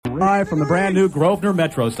Live from the brand new Grosvenor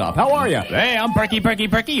Metro stop. How are you? Hey, I'm perky,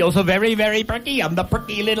 also very, very perky. I'm the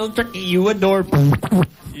perky little turkey you adore.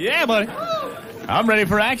 Yeah, buddy. I'm ready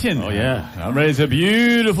for action. Oh, yeah. I'm ready. It's a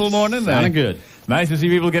beautiful morning. Sounding good. Nice to see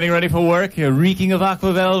people getting ready for work, reeking of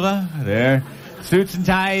aqua velva. Their suits and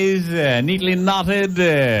ties, neatly knotted.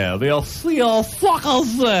 They'll see all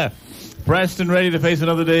suckers, pressed and ready to face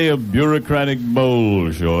another day of bureaucratic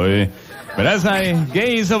bullshit. But as I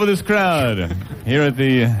gaze over this crowd here at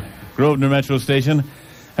the Grosvenor Metro Station,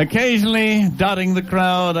 occasionally dotting the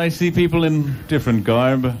crowd, I see people in different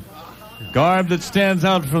garb. Garb that stands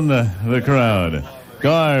out from the crowd.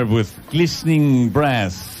 Garb with glistening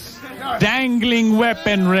brass. Dangling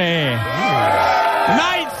weaponry.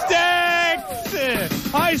 Nightsticks!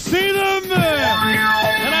 I see them!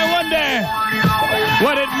 And I wonder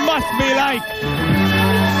what it must be like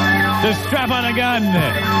to strap on a gun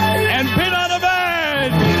and pin on a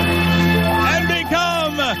badge and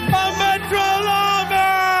become a Metro Lawman!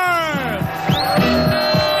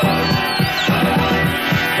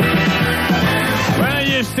 Well,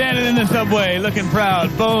 you're standing in the subway looking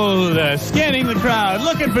proud, bold, scanning the crowd,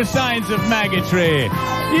 looking for signs of maggotry.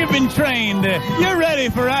 You've been trained. You're ready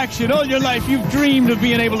for action. All your life you've dreamed of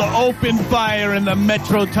being able to open fire in the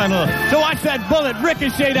Metro tunnel, to watch that bullet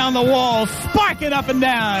ricochet down the wall, sparking up and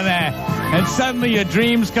down. And suddenly your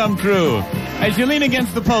dreams come true. As you lean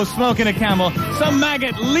against the post smoking a Camel, some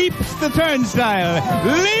maggot leaps the turnstile,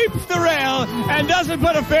 leaps the rail, and doesn't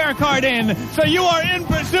put a fare card in. So you are in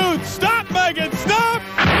pursuit. Stop, maggot, stop!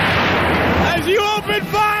 As you open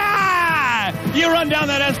fire! You run down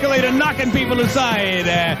that escalator, knocking people aside,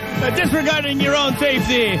 disregarding your own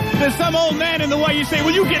safety. There's some old man in the way. You say,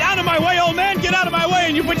 will you get out of my way, old man? Get out of my way.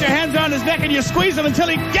 And you put your hands around his neck and you squeeze him until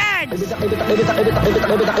he gags. Now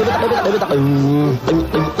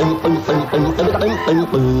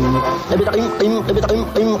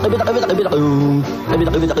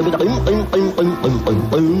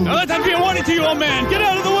let that be a warning to you, old man. Get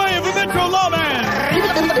out of the way of a Metro Lawman.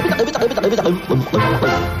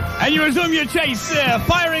 And you resume your chase,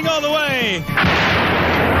 firing all the way.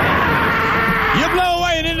 You blow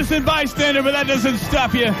away an innocent bystander, but that doesn't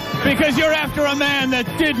stop you, because you're after a man that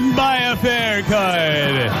didn't buy a fare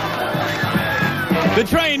card. The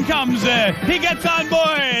train comes, he gets on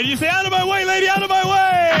board. You say, out of my way, lady, out of my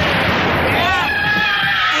way!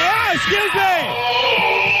 Excuse me!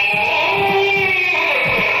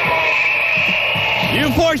 You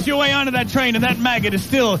force your way onto that train, and that maggot is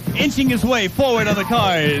still inching his way forward on the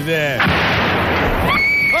cars. Oops!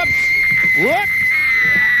 Whoop!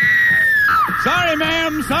 Sorry,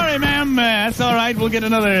 ma'am. That's all right. We'll get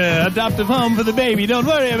another adoptive home for the baby. Don't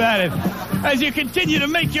worry about it. As you continue to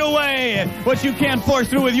make your way, what you can't force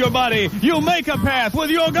through with your body, you make a path with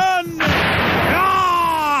your gun.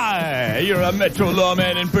 You're a Metro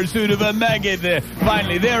Lawman in pursuit of a maggot.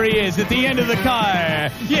 Finally, there he is at the end of the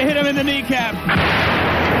car. You hit him in the kneecap.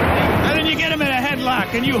 And then you get him in a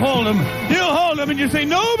headlock and you hold him. You hold him and you say,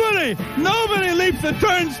 nobody leaps the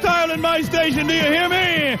turnstile in my station. Do you hear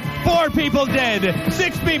me? 4 people dead,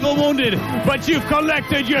 6 people wounded, but you've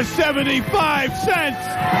collected your 75 cents.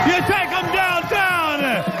 You take them downtown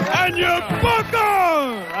and you book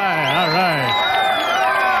them. All right.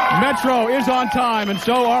 Metro is on time, and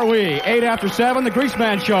so are we. 8 after 7, the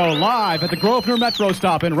Greasman Show, live at the Grosvenor Metro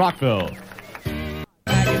stop in Rockville.